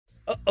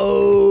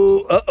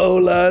Uh-oh. Uh-oh,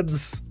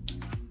 lads.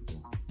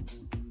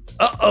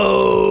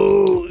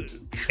 Uh-oh.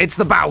 It's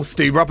the Bauss,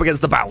 dude. We're up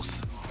against the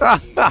Bauss.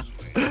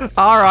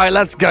 All right,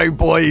 let's go,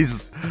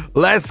 boys.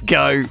 Let's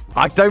go.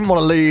 I don't want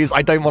to lose.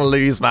 I don't want to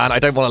lose, man. I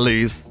don't want to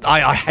lose.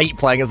 I hate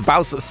playing against the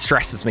Bauss. It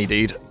stresses me,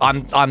 dude.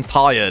 I'm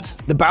tired.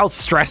 The Bauss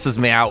stresses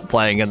me out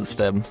playing against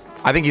him.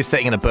 I think he's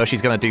sitting in a bush.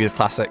 He's going to do his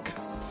classic.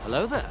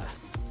 Hello there.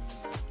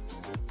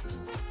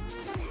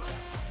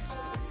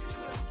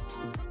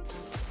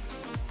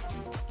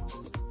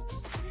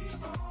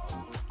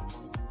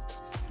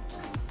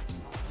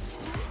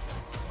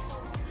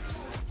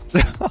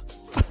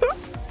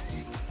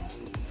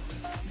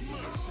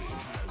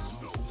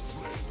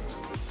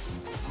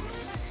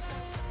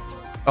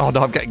 Oh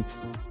no, I'm getting...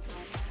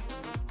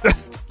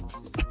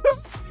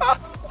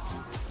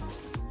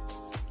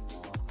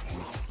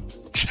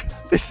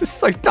 This is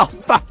so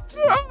dumb, man.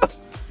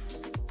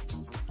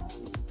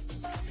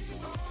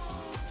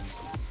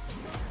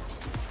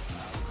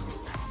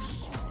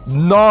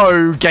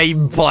 No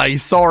gameplay.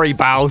 Sorry,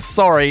 Bauss.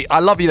 Sorry. I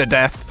love you to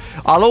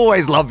death. I'll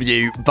always love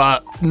you,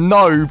 but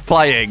no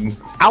playing.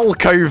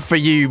 Alcove for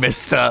you,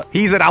 mister.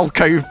 He's in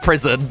alcove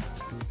prison.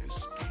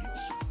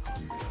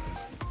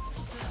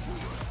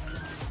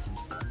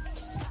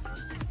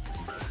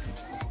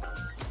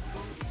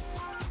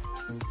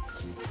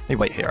 Let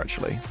me wait here,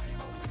 actually.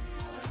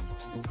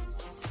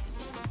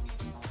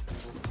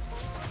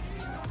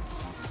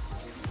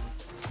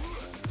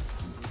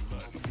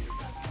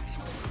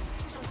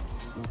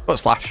 Oh,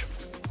 it's Flash.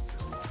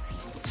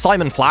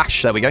 Simon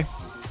Flash. There we go.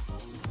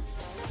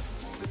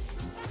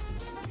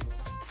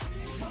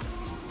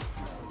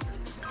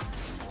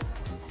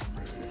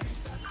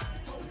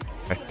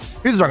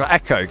 Who's wrong?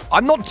 Echo.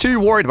 I'm not too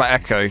worried about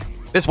Echo.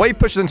 This wave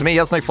pushes into me. He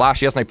has no flash.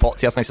 He has no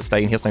pots. He has no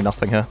sustain. He has no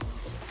nothing here.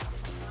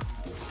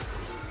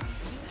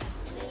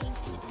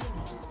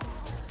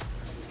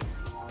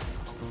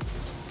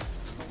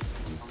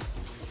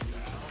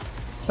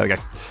 There we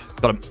go.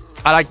 Got him.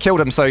 And I killed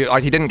him, so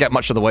he didn't get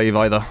much of the wave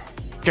either.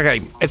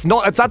 Okay, it's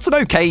not. That's an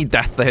okay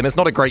death for him. It's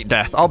not a great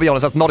death. I'll be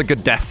honest. That's not a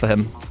good death for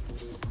him.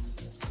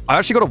 I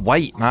actually got to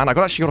wait, man.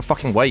 Actually got to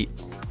fucking wait.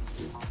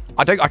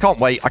 I can't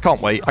wait. I can't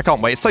wait. I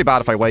can't wait. It's so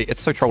bad if I wait.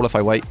 It's so troll if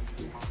I wait.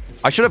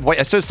 I should have waited.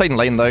 I should have stayed in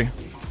lane, though.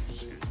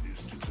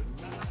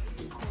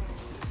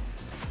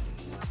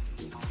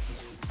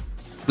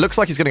 Looks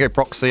like he's going to go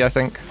proxy, I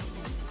think.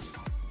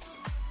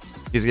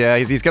 He's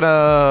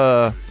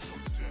gonna...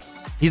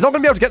 He's not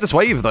going to be able to get this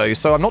wave, though,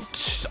 so I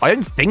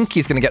don't think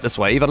he's going to get this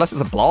wave, unless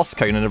it's a blast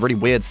cone in a really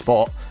weird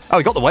spot. Oh,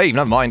 he got the wave.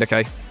 Never mind.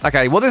 Okay.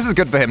 Okay, well, this is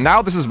good for him.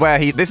 Now, this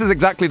is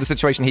exactly the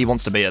situation he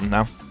wants to be in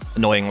now,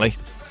 annoyingly.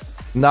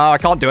 No, I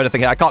can't do anything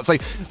here. I can't say...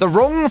 The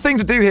wrong thing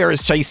to do here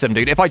is chase him,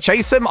 dude. If I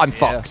chase him, I'm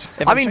fucked.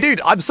 I mean, dude,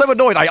 I'm so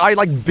annoyed. I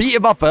like, beat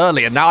him up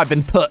early, and now I've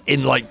been put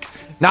in, like...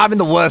 Now I'm in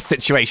the worst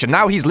situation.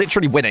 Now he's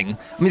literally winning. I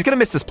mean, he's going to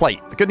miss this plate.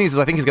 The good news is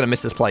I think he's going to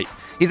miss this plate.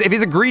 If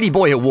he's a greedy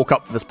boy, he'll walk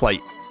up for this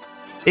plate.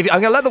 I'm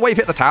going to let the wave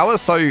hit the tower,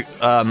 so...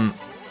 Would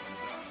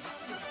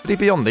he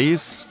be on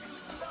these?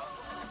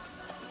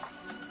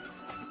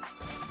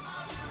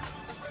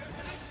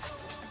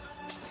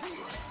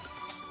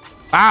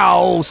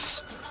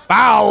 Bauss!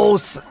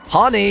 Bauss!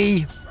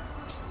 Honey!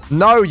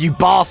 No, you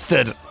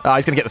bastard! He's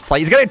going to get this plate.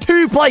 He's getting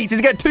 2 plates!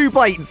 He's getting 2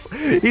 plates!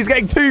 He's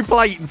getting 2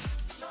 plates!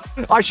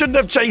 I shouldn't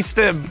have chased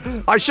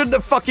him! I shouldn't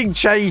have fucking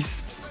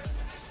chased!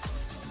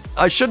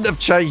 I shouldn't have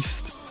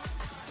chased.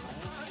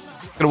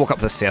 I'm going to walk up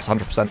for this CS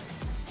 100%.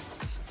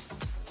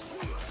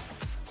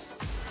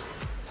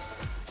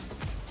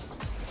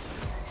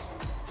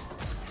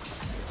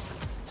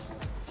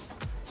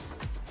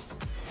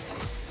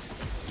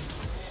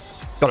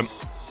 Got him.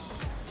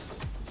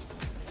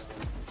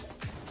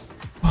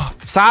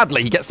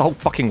 Sadly, he gets the whole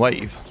fucking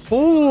wave.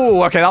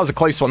 Ooh, okay, that was a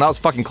close one. That was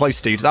fucking close,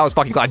 dude. That was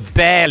fucking close. I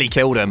barely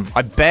killed him.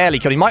 I barely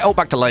killed him. He might ult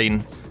back to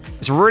lane.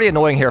 It's really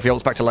annoying here if he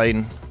ults back to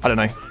lane. I don't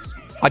know.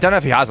 I don't know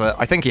if he has it.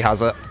 I think he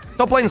has it.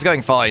 Top lane's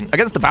going fine.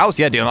 Against the Bauss,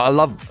 yeah, dude. I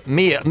love...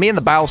 Me and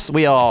the Bauss,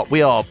 we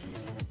are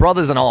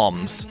brothers in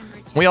arms.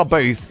 We are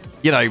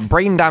both, you know,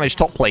 brain damaged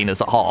top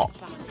laners at heart.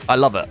 I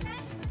love it.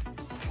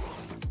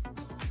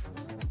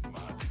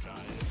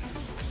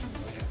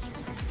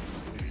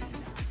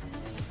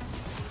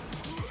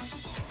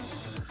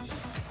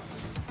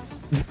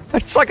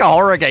 It's like a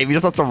horror game. He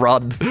just has to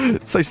run.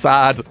 It's so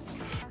sad.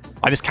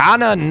 I miss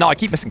cannon. No, I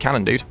keep missing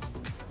cannon, dude.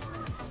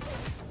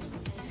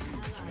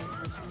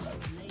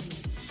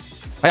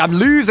 Hey, I'm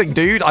losing,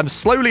 dude. I'm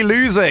slowly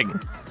losing.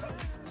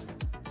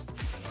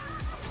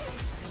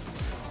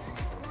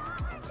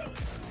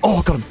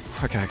 Oh, got him.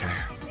 Okay, okay.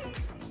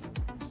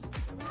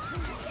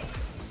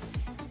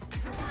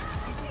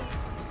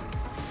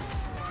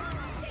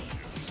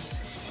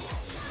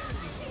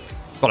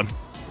 Got him.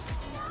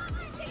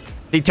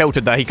 He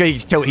tilted there. He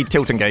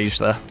tilt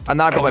engaged there. And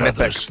now I got my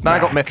mythic. Now I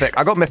got mythic.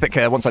 I got mythic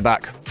here once I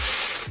back.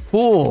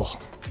 Oh.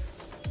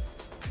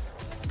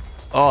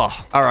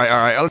 Oh. All right, all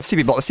right. Let's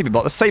CB bot. Let's CB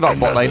bot. Let's save our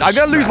bot lane. I'm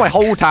going to lose my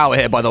whole tower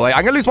here, by the way.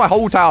 I'm going to lose my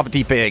whole tower for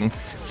TPing.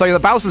 So the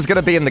Bauss is going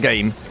to be in the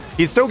game.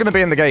 He's still going to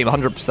be in the game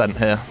 100%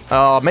 here.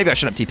 Oh, maybe I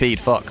shouldn't have TP'd.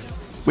 Fuck.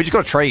 We just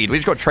got to trade. We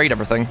just got to trade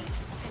everything.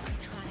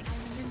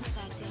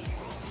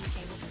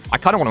 I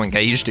kind of want to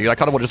engage, dude. I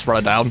kind of want to just run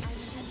it down.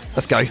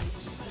 Let's go.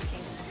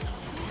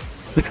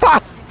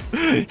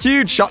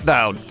 Huge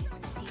shutdown.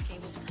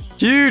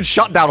 Huge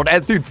shutdown on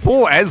Ez. Dude,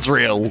 poor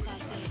Ezreal.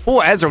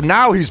 Poor Ezreal.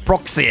 Now who's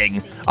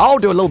proxying? I'll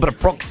do a little bit of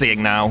proxying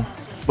now.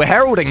 We're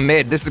heralding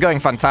mid. This is going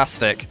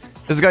fantastic.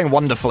 This is going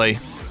wonderfully.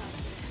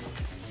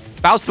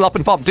 Baus still up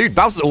and farm. Dude,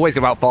 Baus is always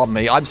going to out-farm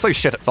me. I'm so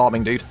shit at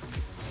farming, dude.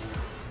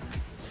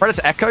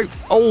 Predator Echo.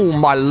 Oh,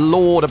 my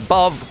lord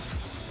above.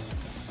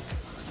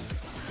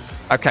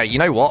 Okay, you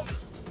know what?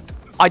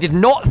 I did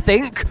not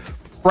think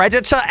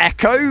Predator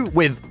Echo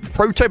with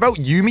Proto Belt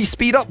Yuumi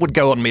speed up would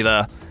go on me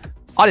there.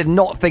 I did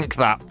not think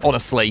that,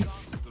 honestly.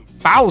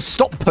 Baus,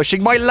 stop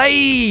pushing my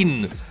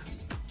lane!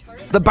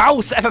 The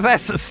Baus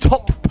FFS,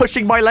 stop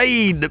pushing my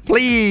lane,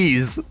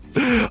 please!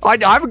 I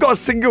haven't got a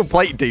single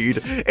plate,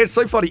 dude. It's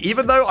so funny.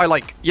 Even though I,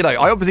 like, you know,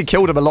 I obviously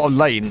killed him a lot of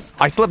lane,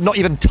 I still have not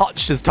even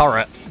touched his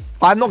turret.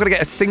 I'm not going to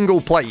get a single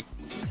plate.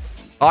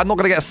 I'm not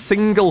going to get a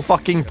single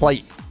fucking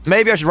plate.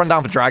 Maybe I should run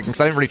down for Dragon,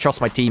 because I don't really trust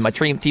my team. My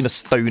team is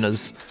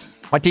stoners.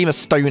 My team is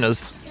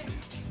stoners.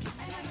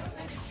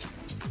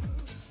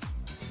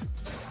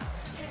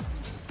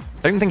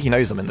 Don't think he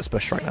knows I'm in this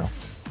bush right now.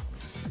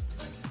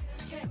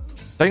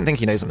 Don't think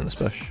he knows I'm in this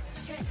bush.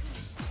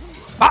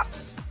 Ah!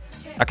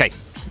 Okay.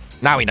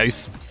 Now he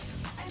knows.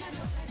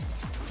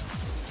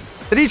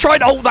 Did he try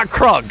to ult that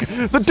Krug?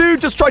 The dude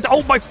just tried to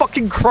ult my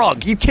fucking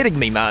Krug. Are you kidding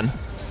me, man?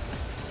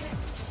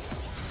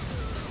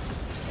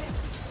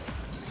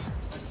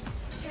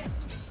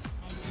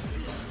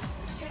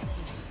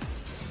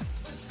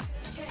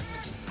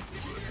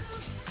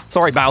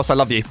 Sorry, Baus, I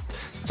love you.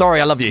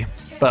 Sorry, I love you.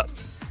 But...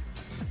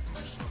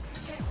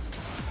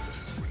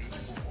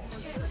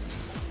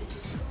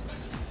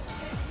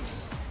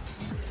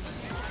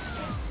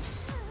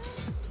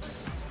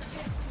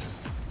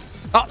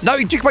 oh, no,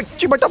 you took my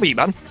W,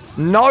 man.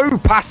 No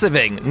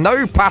passiving.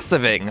 No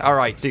passiving. All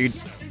right, dude.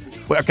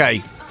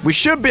 Okay. We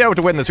should be able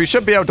to win this. We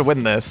should be able to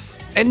win this.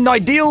 In an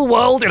ideal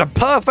world, in a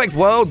perfect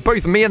world,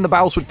 both me and the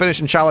Baus would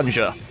finish in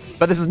Challenger.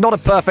 But this is not a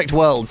perfect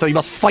world, so we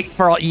must fight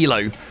for our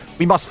elo.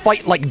 We must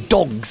fight like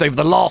dogs over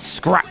the last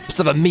scraps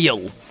of a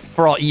meal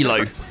for our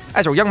elo.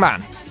 Ezreal, young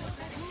man.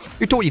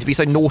 Who taught you to be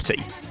so naughty?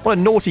 What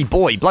a naughty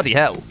boy. Bloody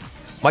hell.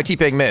 Am I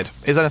TPing mid?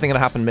 Is anything going to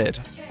happen mid?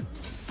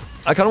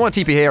 I kind of want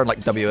to TP here and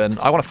like W in.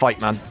 I want to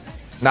fight, man.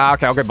 Nah,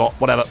 okay, I'll go bot.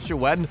 Whatever. Sure,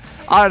 when?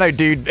 I don't know,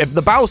 dude. If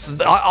the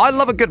Baus... I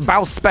love a good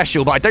Baus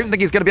special, but I don't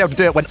think he's going to be able to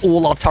do it when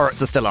all our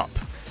turrets are still up.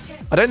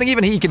 I don't think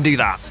even he can do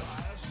that.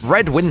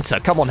 Red Winter.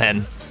 Come on,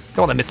 Hen.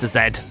 Come on then, Mr.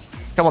 Z.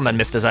 Come on then,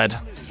 Mr. Z.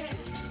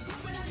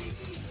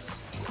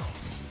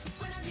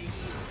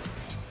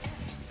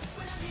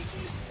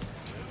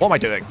 What am I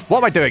doing? What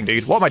am I doing,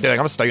 dude? What am I doing?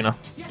 I'm a stoner.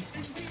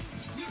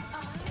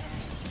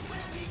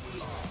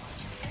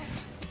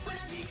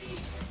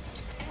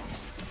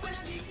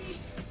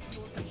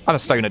 I'm a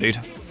stoner, dude.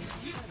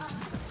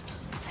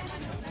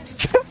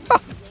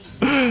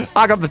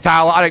 I got the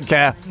tower. I don't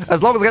care.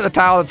 As long as I get the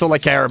tower, that's all I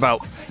care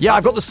about. Yeah,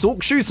 I've got the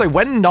Sork Shoe. So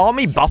when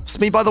Nami buffs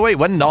me, by the way,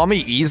 when Nami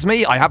eases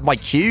me, I have my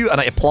Q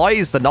and it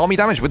applies the Nami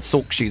damage with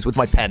Sork Shoes, with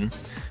my pen.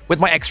 With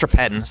my extra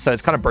pen. So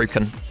it's kind of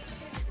broken.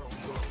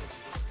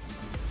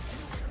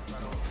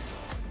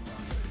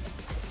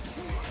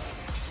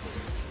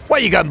 Where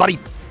you going, buddy?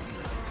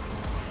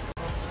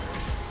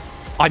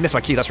 I missed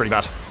my Q. That's really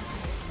bad.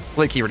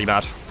 Low key, really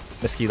bad.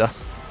 Miss Q there.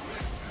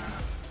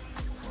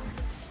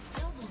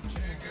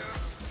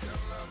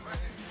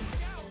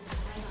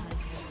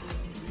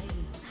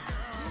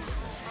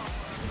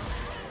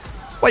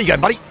 Where you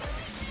going, buddy?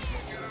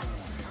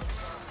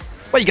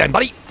 Where you going,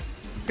 buddy? You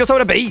got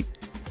somewhere to be?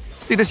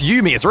 Dude, this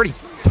Yuumi is really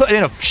putting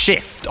in a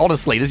shift,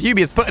 honestly. This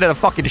Yuumi is putting in a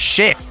fucking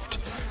shift.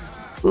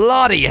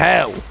 Bloody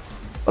hell.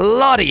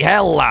 Bloody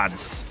hell,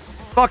 lads.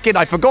 Fucking,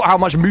 I forgot how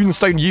much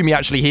Moonstone Yuumi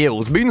actually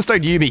heals.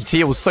 Moonstone Yuumi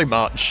heals so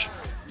much.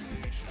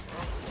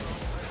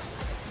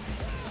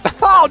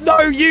 Oh no,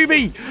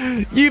 Yuumi!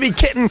 Yuumi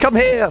kitten, come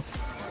here!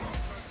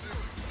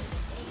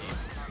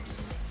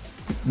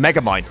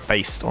 Megamind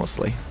based,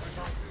 honestly.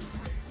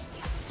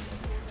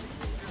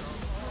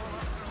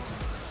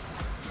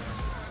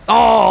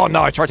 Oh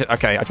no, I tried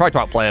to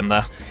outplay him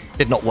there.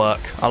 Did not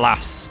work,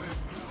 alas.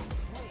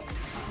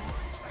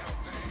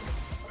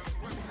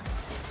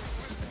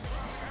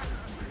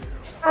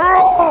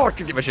 Oh, I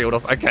could get my shield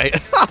off. Okay.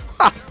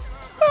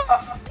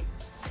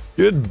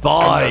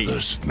 Goodbye.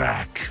 Another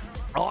snack.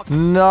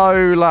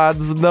 No,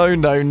 lads. No,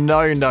 no,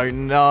 no, no,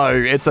 no.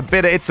 It's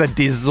a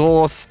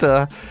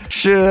disaster.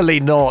 Surely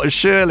not.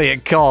 Surely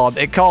it can't.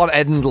 It can't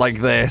end like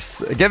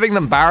this. Giving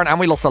them Baron, and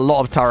we lost a lot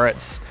of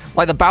turrets.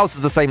 Like, the Baus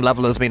is the same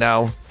level as me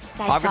now.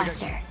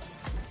 Disaster.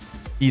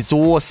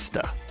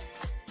 Disaster.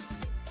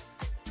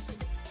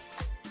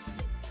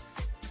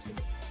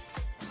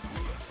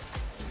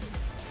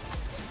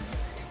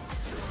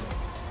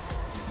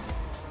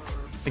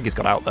 I think he's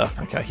got out there.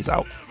 Okay, he's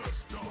out.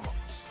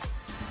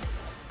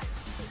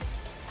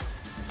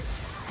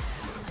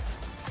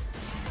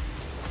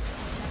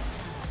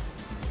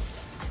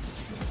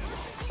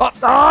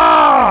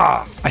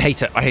 Ah!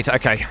 hate it. I hate it.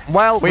 Okay.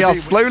 Well, we are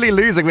slowly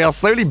losing. We are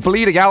slowly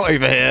bleeding out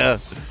over here.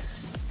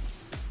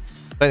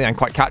 I don't think I can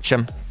quite catch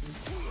him.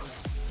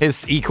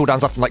 His E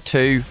cooldown's up in like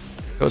 2.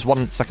 If it was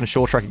 1 second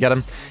shorter, I could get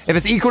him. If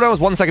his E cooldown was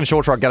 1 second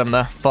shorter, I'd get him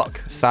there.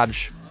 Fuck. Sag.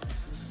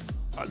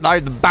 No,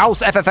 the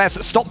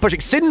theBaussffs, stop pushing.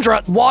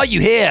 Syndra, why are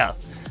you here?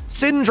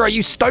 Syndra,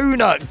 you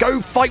stoner.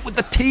 Go fight with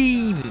the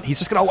team. He's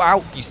just going to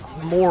out, you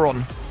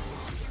moron.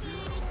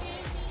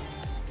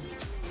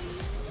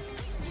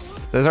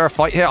 Is there a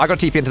fight here? I got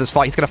to TP into this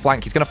fight. He's going to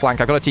flank. He's going to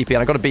flank. I got to TP in.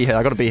 I got to be here.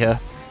 I got to be here.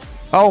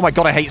 Oh my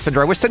god, I hate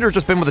Syndra. I wish Syndra had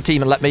just been with the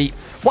team and let me...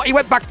 What? He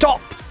went back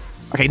top.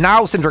 Okay,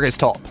 now Syndra goes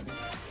top.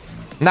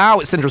 Now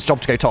it's Syndra's job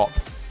to go top.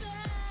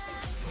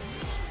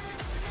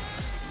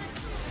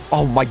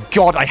 Oh my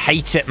god, I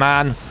hate it,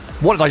 man.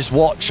 What did I just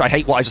watch? I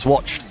hate what I just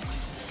watched.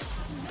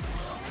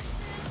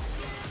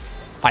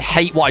 I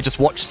hate what I just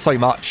watched so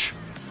much.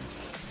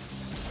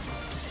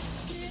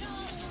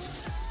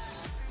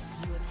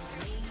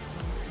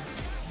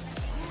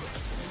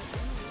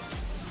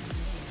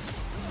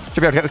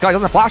 Should be able to get this guy. He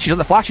doesn't flash. He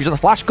doesn't flash. He doesn't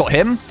flash. Got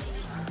him.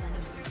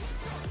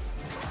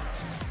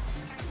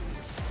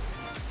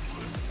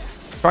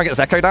 Try and get this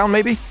Echo down,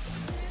 maybe.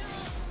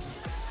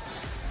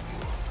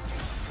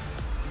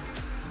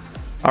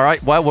 All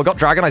right. Well, we've got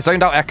Dragon. I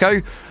zoned out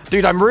Echo.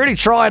 Dude, I'm really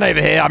trying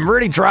over here. I'm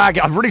really trying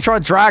to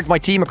drag my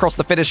team across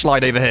the finish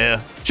line over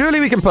here. Surely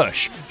we can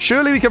push.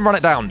 Surely we can run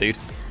it down, dude.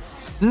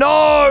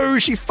 No,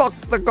 she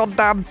fucked the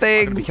goddamn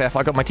thing. Be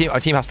careful. I got my team. My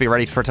team has to be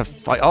ready for it to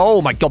fight.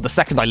 Oh my god, the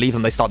second I leave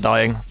them, they start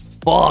dying.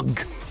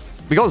 Bug.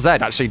 We got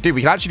Zed, actually. Dude,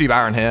 we can actually do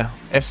Baron here.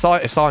 If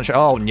Silent...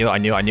 Oh, I knew it.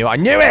 I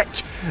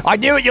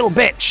knew it, you little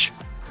bitch.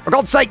 For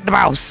God's sake,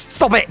 theBauss.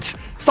 Stop it.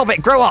 Stop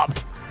it. Grow up.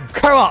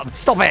 Grow up.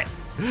 Stop it.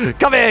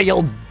 Come here, you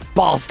little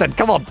bastard.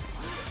 Come on.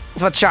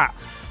 Let's have a chat.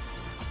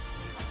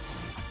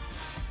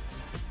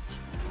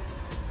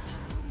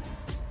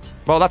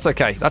 Well, that's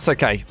okay. That's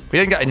okay. We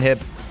didn't get in here.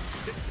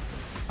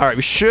 All right,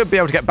 we should be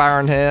able to get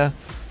Baron here.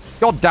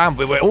 God damn,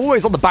 we're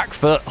always on the back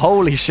foot.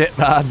 Holy shit,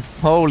 man.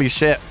 Holy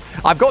shit.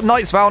 I've got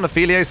Knight's Vow on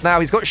Aphelios now.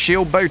 He's got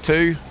Shield Bow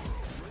too.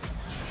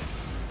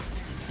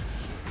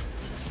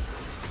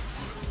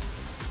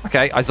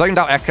 Okay, I zoned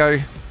out Echo.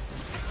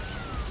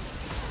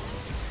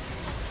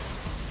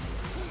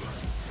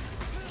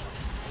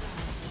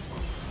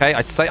 Okay,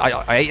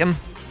 I ate him.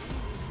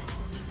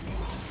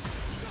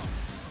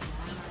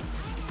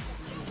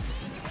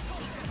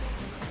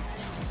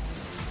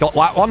 Got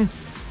that one.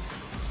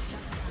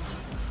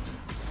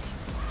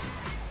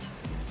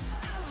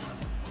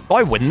 Do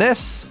I win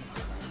this?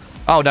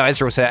 Oh no,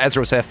 Ezreal's here.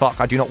 Ezreal's here.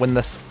 Fuck, I do not win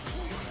this.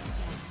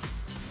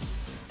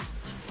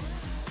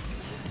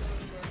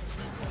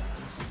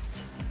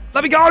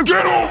 Let me go!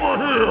 Get over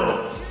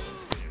here!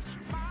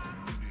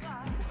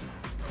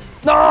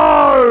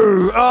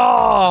 No!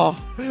 Oh!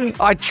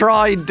 I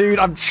tried, dude.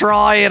 I'm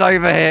trying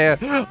over here.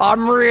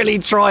 I'm really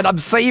trying. I'm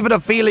saving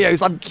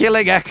Aphelios. I'm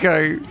killing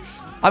Echo.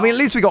 I mean, at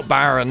least we got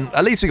Baron.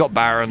 At least we got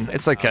Baron.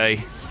 It's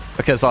okay.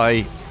 Because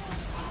I...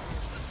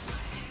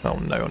 Oh,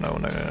 no, no, no,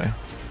 no, no.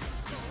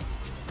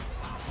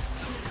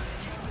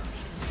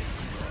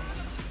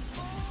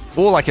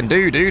 All I can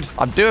do, dude.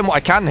 I'm doing what I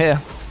can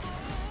here.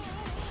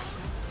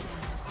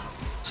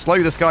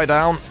 Slow this guy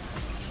down.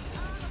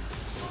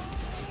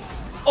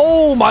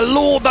 Oh, my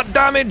lord, that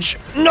damage.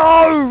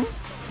 No!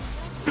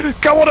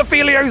 Come on,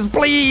 Aphelios,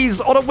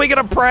 please. On a wing and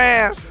a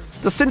prayer.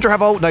 Does Syndra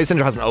have ult? No,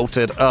 Syndra hasn't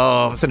ulted.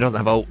 Oh, Syndra doesn't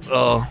have ult.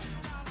 Oh.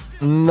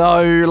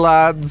 No,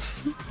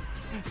 lads.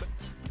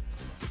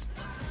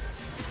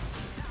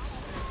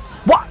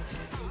 What?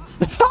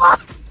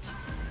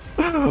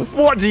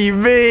 What do you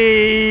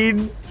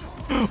mean?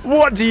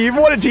 What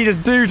did he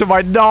just do to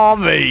my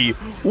Nami?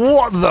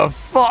 What the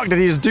fuck did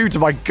he just do to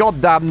my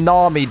goddamn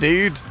Nami,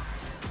 dude?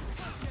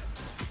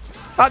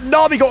 That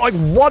Nami got like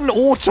one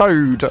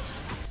autoed.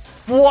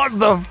 What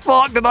the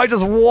fuck did I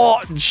just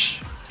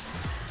watch?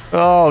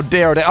 Oh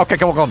dear, oh dear. Okay,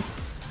 come on.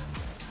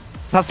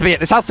 This has to be it.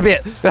 This has to be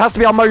it. This has to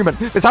be our moment.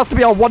 This has to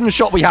be our one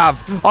shot we have.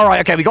 All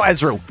right, okay, we got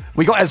Ezreal.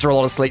 We got Ezreal,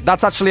 honestly.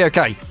 That's actually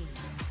okay.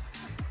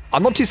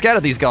 I'm not too scared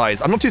of these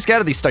guys. I'm not too scared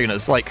of these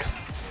stoners. Like...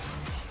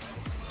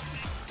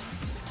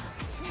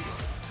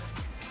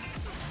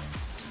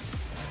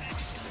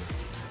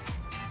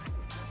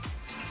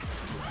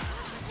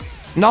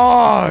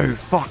 No!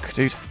 Fuck,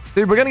 dude.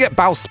 Dude, we're going to get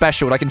Baus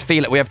specialed. I can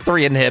feel it. We have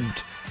 3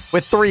 inhibbed. We're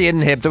 3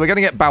 inhibbed. We're going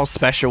to get Baus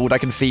specialed. I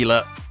can feel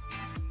it.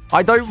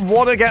 I don't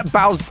want to get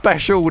Baus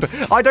specialed.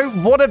 I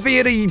don't want to be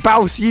in a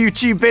Baus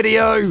YouTube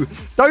video.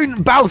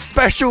 Don't Baus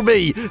special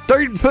me.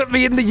 Don't put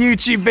me in the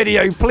YouTube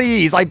video,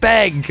 please. I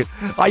beg.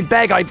 I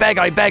beg, I beg,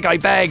 I beg, I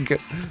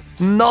beg.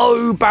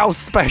 No Baus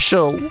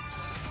special.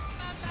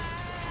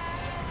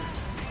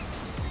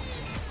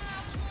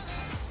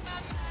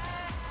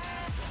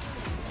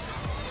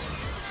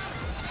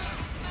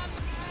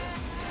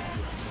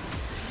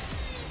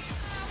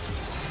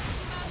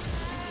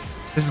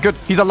 This is good.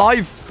 He's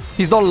alive.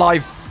 He's not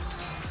alive.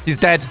 He's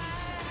dead.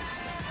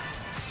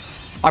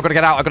 I've got to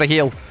get out. I've got to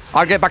heal.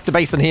 I'll get back to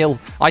base and heal.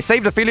 I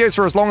saved Aphelios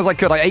for as long as I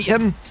could. I ate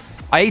him.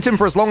 I ate him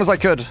for as long as I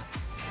could.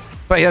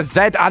 But he has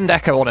Zed and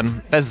Echo on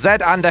him. There's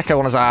Zed and Echo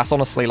on his ass,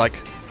 honestly. Like,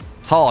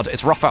 it's hard.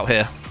 It's rough out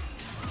here.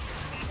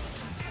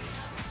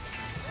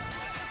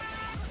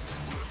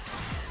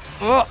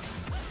 Oh.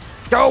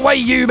 Go away,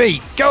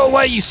 Yumi! Go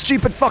away, you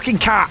stupid fucking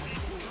cat!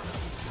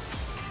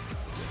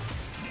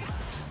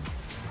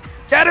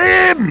 Get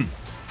him!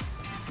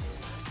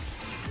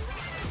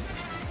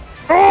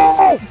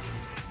 Oh!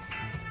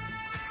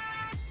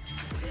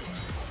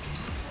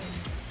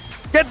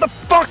 Get the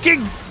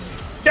fucking...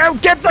 No,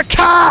 get the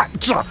cat!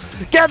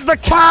 Get the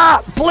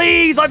cat!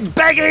 Please, I'm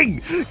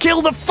begging!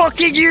 Kill the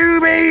fucking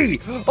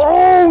Yumi!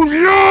 Oh,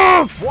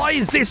 yes! Why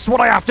is this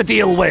what I have to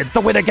deal with to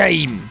win a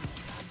game?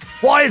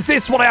 Why is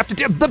this what I have to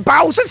do? The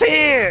Baus is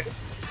here!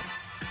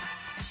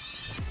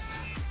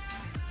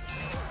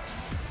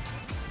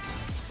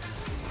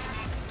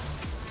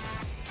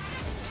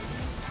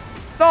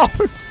 No!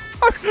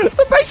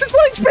 The base is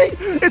 1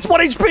 HP! It's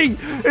 1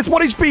 HP! It's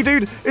 1 HP,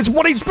 dude! It's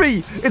 1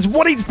 HP! It's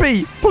 1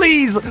 HP!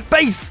 Please!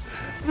 Base!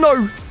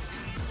 No!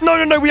 No,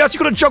 no, no! We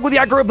actually got to juggle the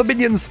aggro of the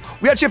minions!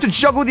 We actually have to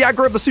juggle the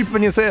aggro of the super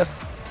minions here!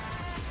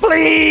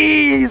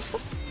 Please!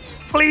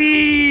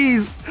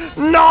 Please!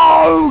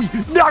 No!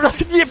 No!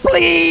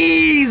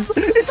 Please!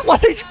 It's 1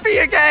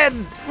 HP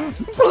again!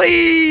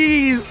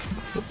 Please!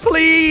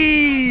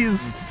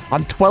 Please!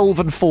 I'm 12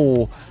 and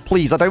 4.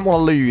 Please, I don't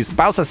want to lose.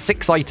 Baus has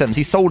 6 items.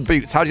 He sold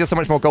boots. How does he have so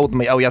much more gold than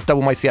me? Oh, he has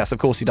double my CS. Of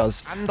course he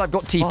does. And I've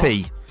got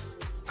TP. Oh.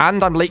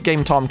 And I'm late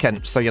game Tom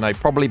Kent. So, you know,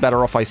 probably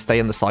better off I stay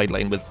in the side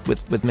lane with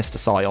Mr.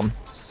 Sion.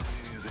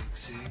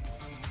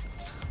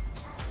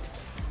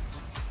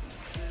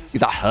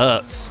 Dude, that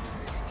hurts.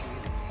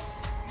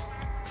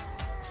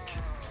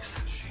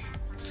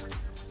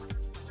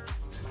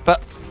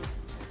 But...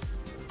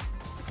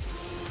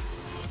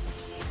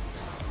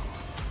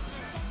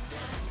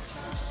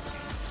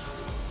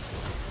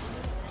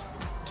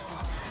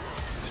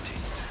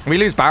 we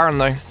lose Baron,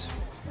 though.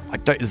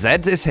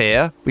 Zed is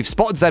here. We've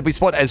spotted Zed. We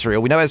spotted Ezreal.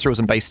 We know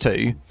Ezreal's in base 2.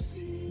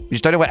 We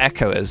just don't know where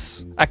Echo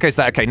is. Echo's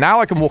there. Okay, now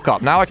I can walk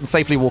up. Now I can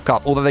safely walk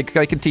up, although they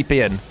can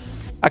TP in.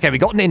 Okay, we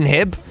got an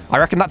inhib. I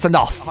reckon that's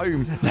enough.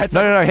 Home.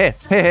 No.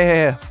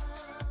 Here.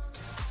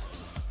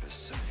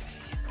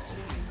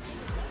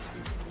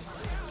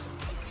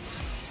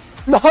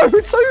 No,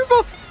 it's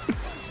over.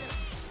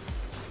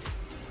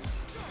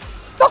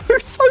 No,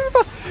 it's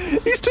over.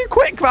 He's too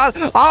quick, man.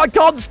 I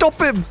can't stop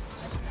him.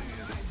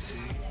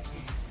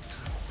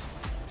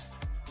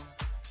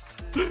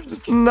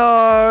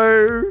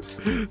 No.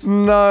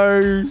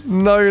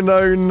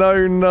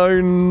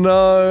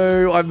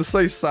 I'm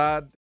so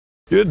sad.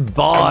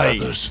 Goodbye.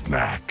 Another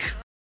snack.